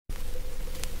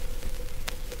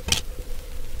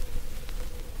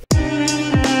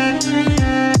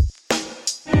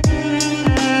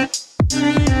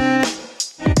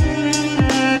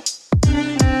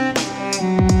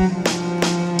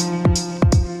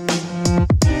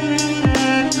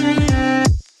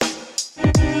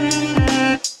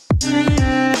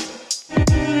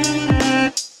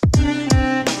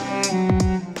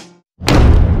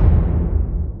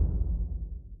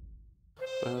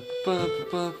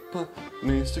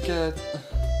Mr. Cat.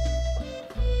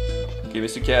 Okay,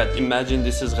 Mr. Cat, imagine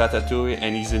this is Ratatouille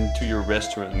and he's into your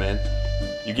restaurant, man.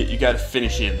 You gotta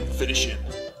finish him.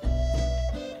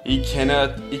 He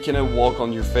cannot walk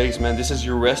on your face, man. This is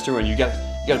your restaurant. You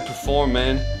gotta perform,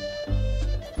 man.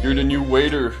 You're the new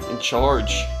waiter in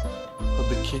charge of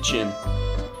the kitchen.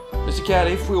 Mr. Cat,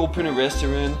 if we open a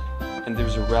restaurant and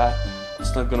there's a rat,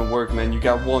 it's not gonna work, man. You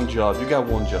got one job.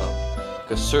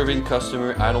 Because serving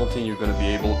customer, I don't think you're gonna be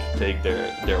able to take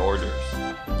their orders.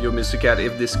 Yo, Mr. Cat,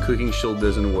 if this cooking show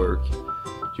doesn't work,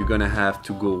 you're gonna have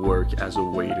to go work as a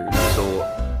waiter. So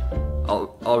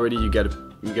already you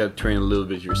gotta train a little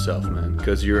bit yourself, man,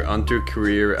 because your hunter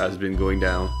career has been going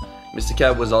down. Mr.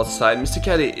 Cat was outside. Mr.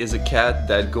 Cat is a cat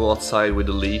that go outside with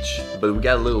a leash, but we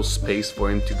got a little space for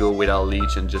him to go without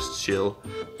leash and just chill.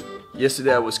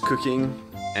 Yesterday I was cooking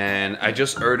and I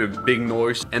just heard a big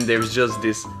noise and there's just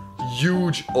this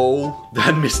huge hole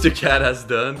that Mr. Cat has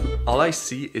done. All I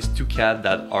see is two cats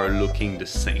that are looking the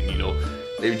same, you know.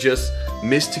 They're just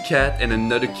Mr. Cat and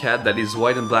another cat that is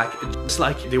white and black. It's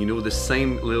like they, you know, the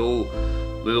same little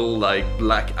like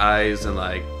black eyes and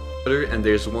like, and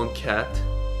there's one cat,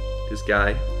 this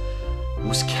guy,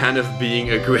 who's kind of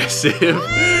being aggressive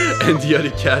and the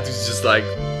other cat who's just like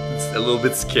a little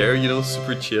bit scared, you know,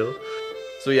 super chill.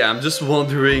 So yeah, I'm just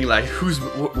wondering like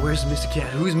where's Mr. Cat?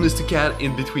 Who's Mr. Cat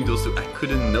in between those two? I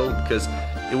couldn't know because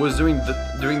it was during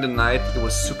the night, it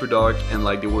was super dark and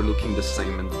like they were looking the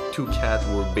same and the two cats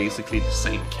were basically the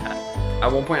same cat.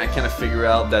 At one point I kind of figured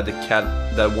out that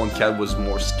that one cat was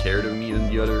more scared of me than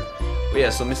the other. But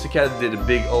yeah, so Mr. Cat did a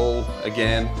big hole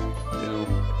again, you know.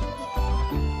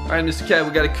 Alright, Mr. Cat,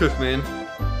 we gotta cook, man.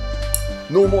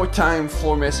 No more time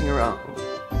for messing around.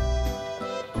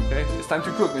 Okay, it's time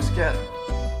to cook, Mr. Cat.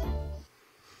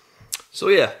 So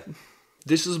yeah,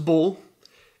 this is bowl,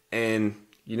 and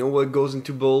you know what goes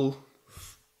into bowl?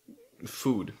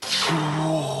 Food.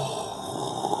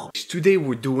 Today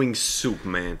we're doing soup,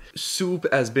 man. Soup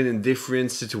has been in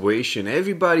different situation.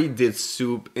 Everybody did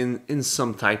soup in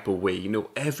some type of way, you know,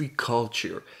 every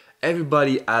culture.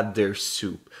 Everybody had their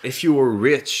soup. If you were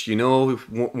rich, you know,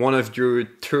 one of your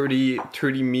 30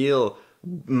 meal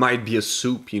might be a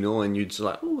soup, you know, and you'd just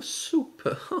like, oh, soup.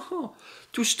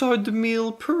 To start the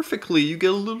meal perfectly, you get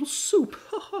a little soup.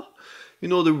 You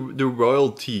know, the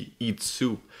royalty eats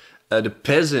soup. The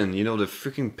peasant, you know, the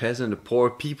freaking peasant, the poor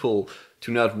people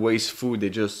do not waste food. They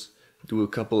just do a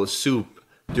couple of soup.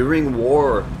 During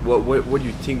war, what do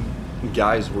you think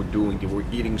guys were doing? They were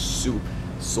eating soup.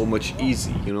 So much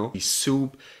easy, you know.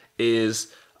 Soup is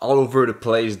all over the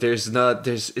place.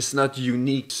 It's not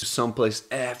unique to some place.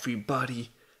 Everybody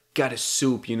got a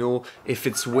soup, you know. If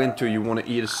it's winter, you want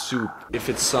to eat a soup. If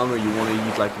it's summer, you want to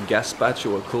eat like a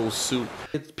gazpacho or a cold soup.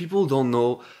 People don't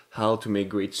know how to make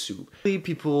great soup.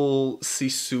 People see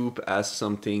soup as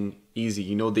something easy,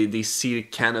 you know. They see a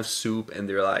can of soup and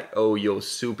they're like, oh, yo,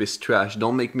 soup is trash.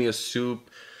 Don't make me a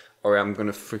soup or I'm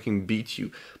gonna freaking beat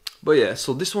you. But yeah,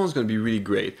 so this one's gonna be really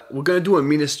great. We're gonna do a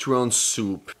minestrone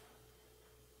soup.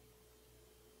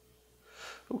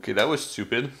 Okay, that was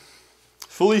stupid.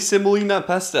 Fully semolina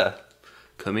pasta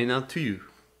coming out to you.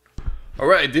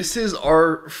 Alright, this is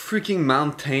our freaking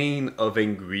mountain of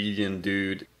ingredient,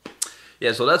 dude.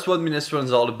 Yeah, so that's what minestrone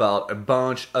is all about. A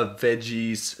bunch of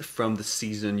veggies from the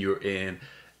season you're in.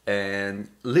 And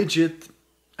legit,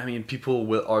 I mean, people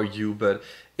will argue, but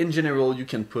in general, you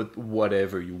can put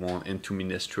whatever you want into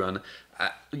minestrone.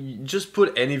 Just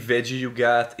put any veggie you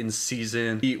got in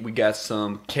season. We got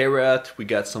some carrot, we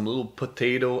got some little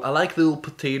potato. I like little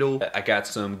potato. I got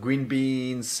some green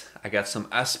beans. I got some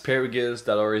asparagus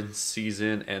that are in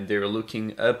season and they're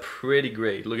looking pretty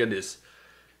great. Look at this.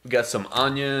 We got some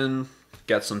onion,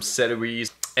 got some celery,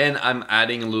 and I'm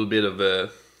adding a little bit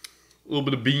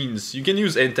of beans. You can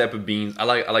use any type of beans. I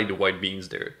like the white beans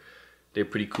there. They're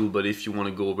pretty cool, but if you want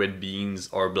to go red beans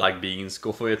or black beans,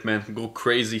 go for it, man. Go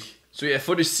crazy. So yeah,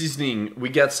 for the seasoning, we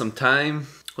got some thyme,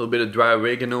 a little bit of dry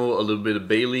oregano, a little bit of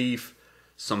bay leaf,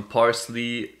 some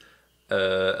parsley,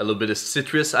 a little bit of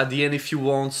citrus at the end if you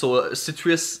want. So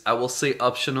citrus, I will say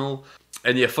optional.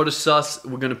 And yeah, for the sauce,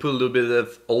 we're gonna put a little bit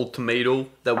of old tomato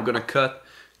that we're gonna cut.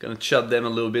 Gonna chop them a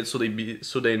little bit so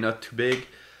they're not too big.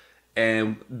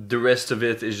 And the rest of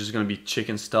it is just gonna be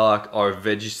chicken stock or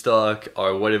veggie stock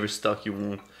or whatever stock you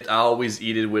want. I always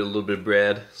eat it with a little bit of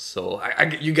bread, so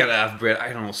you gotta have bread.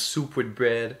 I don't know, soup with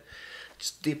bread.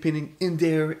 Just dip it in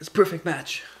there. It's a perfect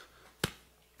match.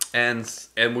 And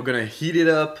we're gonna heat it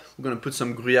up. We're gonna put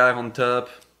some gruyere on top.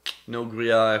 No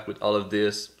gruyere with all of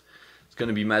this. It's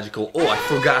gonna be magical. Oh, I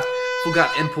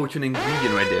forgot important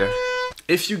ingredient right there.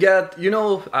 If you got, you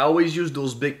know, I always use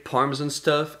those big parmesan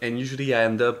stuff, and usually I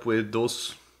end up with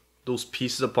those those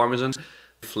pieces of Parmesan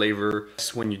flavor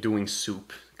when you're doing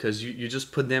soup, because you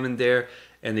just put them in there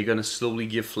and they're gonna slowly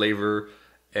give flavor,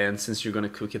 and since you're gonna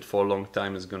cook it for a long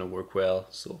time, it's gonna work well.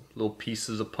 So little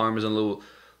pieces of Parmesan,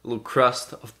 little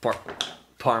crust of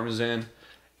Parmesan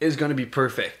is gonna be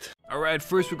perfect. Alright,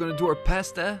 first we're gonna do our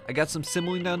pasta. I got some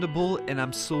semolina in the bowl and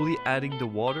I'm slowly adding the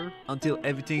water until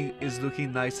everything is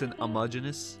looking nice and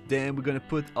homogeneous. Then we're gonna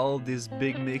put all this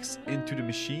big mix into the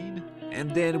machine. And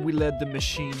then we let the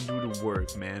machine do the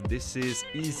work, man. This is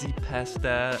easy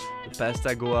pasta. The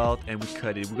pasta go out and we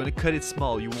cut it. We're gonna cut it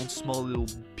small. You want small little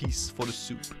piece for the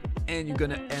soup. And you're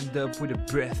gonna end up with a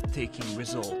breathtaking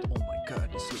result. Oh my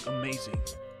god, this looks amazing.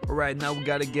 Alright, now we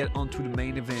gotta get onto the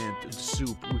main event, the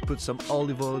soup. We put some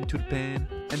olive oil into the pan.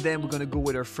 And then we're gonna go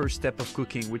with our first step of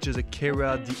cooking, which is the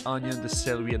carrot, the onion, the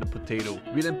celery, and the potato.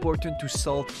 Really important to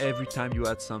salt every time you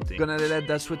add something. We're gonna let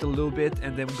that sweat a little bit,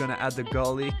 and then we're gonna add the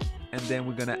garlic. And then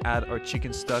we're gonna add our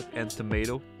chicken stock and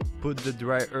tomato. Put the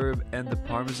dry herb and the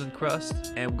Parmesan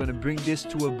crust. And we're gonna bring this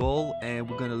to a bowl, and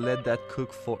we're gonna let that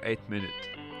cook for 8 minutes.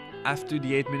 After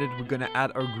the 8 minutes, we're gonna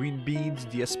add our green beans,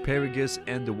 the asparagus,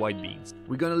 and the white beans.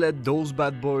 We're gonna let those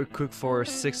bad boys cook for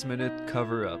 6 minutes,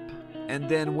 cover up. And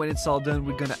then when it's all done,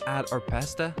 we're gonna add our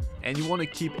pasta. And you want to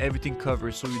keep everything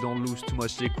covered so you don't lose too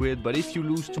much liquid. But if you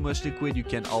lose too much liquid, you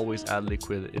can always add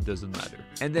liquid, it doesn't matter.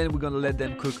 And then we're gonna let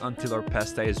them cook until our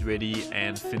pasta is ready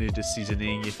and finish the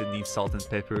seasoning if it needs salt and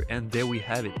pepper. And there we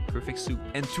have it, perfect soup.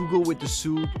 And to go with the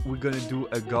soup, we're gonna do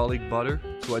a garlic butter.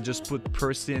 So I just put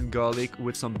parsley and garlic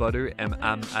with some butter and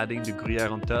I'm adding the gruyere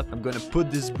on top. I'm gonna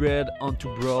put this bread onto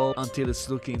broil until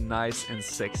it's looking nice and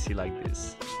sexy like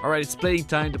this. Alright, it's plating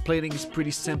time. The plating is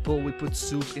pretty simple. We put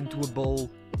soup into a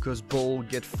bowl, because bowl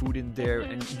get food in there,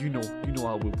 and you know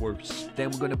how it works. Then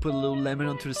we're gonna put a little lemon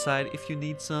onto the side if you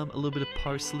need some, a little bit of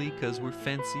parsley because we're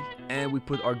fancy, and we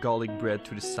put our garlic bread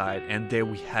to the side, and there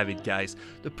we have it, guys,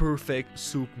 the perfect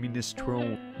soup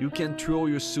minestrone. You can throw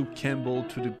your soup Campbell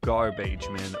to the garbage,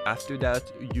 man. After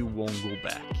that, you won't go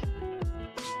back.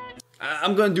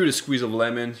 I'm gonna do the squeeze of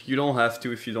lemon. You don't have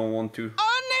to if you don't want to.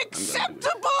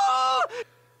 Unacceptable!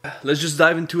 Let's just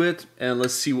dive into it and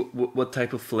let's see what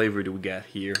type of flavor do we got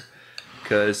here,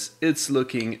 because it's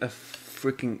looking a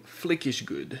freaking flickish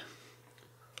good.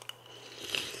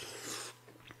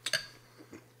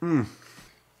 Oh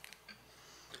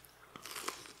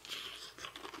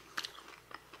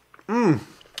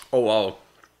wow.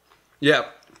 Yeah.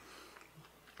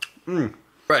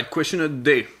 Right, question of the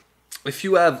day. If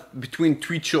you have between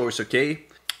 3 choices, okay?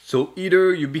 So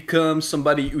either you become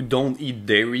somebody who don't eat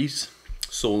dairies,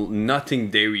 so nothing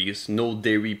dairies, no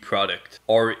dairy product.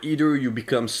 Or either you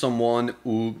become someone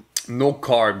who no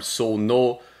carbs, so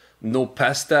no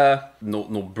pasta,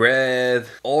 no bread.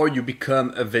 Or you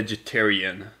become a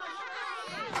vegetarian.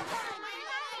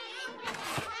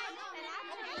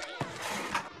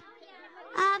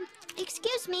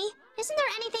 Excuse me, isn't there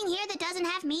anything here that doesn't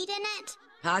have meat in it?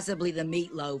 Possibly the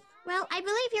meatloaf. Well, I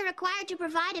believe you're required to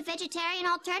provide a vegetarian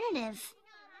alternative.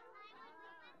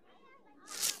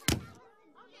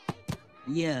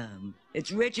 Yum.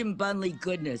 It's rich in bunly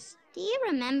goodness. Do you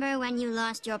remember when you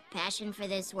lost your passion for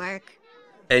this work?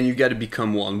 And you gotta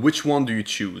become one. Which one do you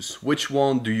choose? Which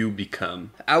one do you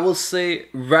become? I will say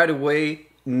right away,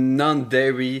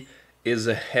 non-dairy is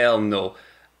a hell no.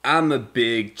 I'm a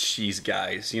big cheese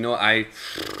guy. You know, I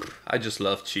just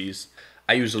love cheese.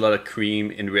 I use a lot of cream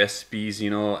in recipes, you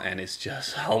know, and it's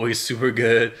just always super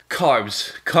good.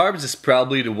 Carbs is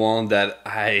probably the one that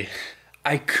I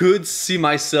could see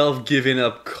myself giving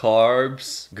up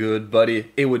carbs. Good,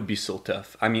 buddy. It would be so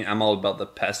tough. I mean, I'm all about the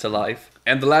pasta life.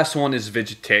 And the last one is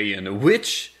vegetarian,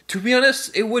 which, to be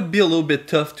honest, it would be a little bit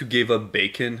tough to give up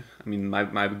bacon. I mean,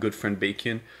 my good friend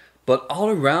Bacon. But all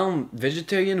around,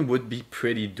 vegetarian would be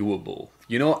pretty doable.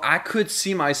 You know, I could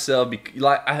see myself,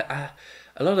 like,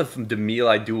 a lot of the meal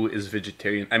I do is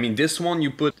vegetarian. I mean, this one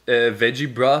you put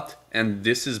veggie broth, and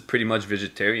this is pretty much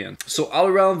vegetarian. So all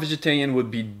around, vegetarian would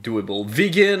be doable.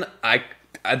 Vegan,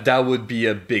 that would be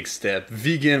a big step.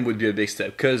 Vegan would be a big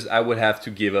step, because I would have to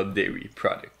give up dairy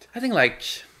product. I think like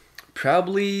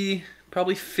probably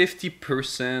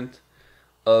 50%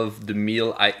 of the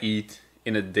meal I eat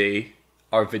in a day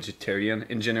are vegetarian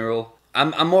in general.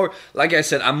 I'm more, like I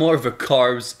said, I'm more of a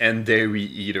carbs and dairy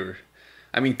eater.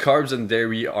 I mean, carbs and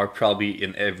dairy are probably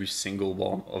in every single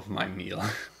one of my meal.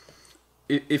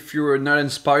 If you're not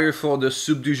inspired for the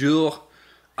soupe du jour,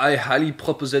 I highly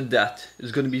propose that.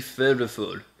 It's gonna be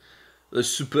flavorful.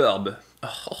 Superb.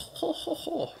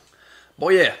 But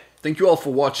yeah, thank you all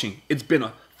for watching. It's been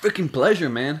a freaking pleasure,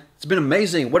 man. It's been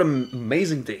amazing. What an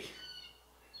amazing day.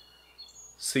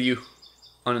 See you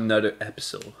on another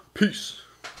episode. Peace.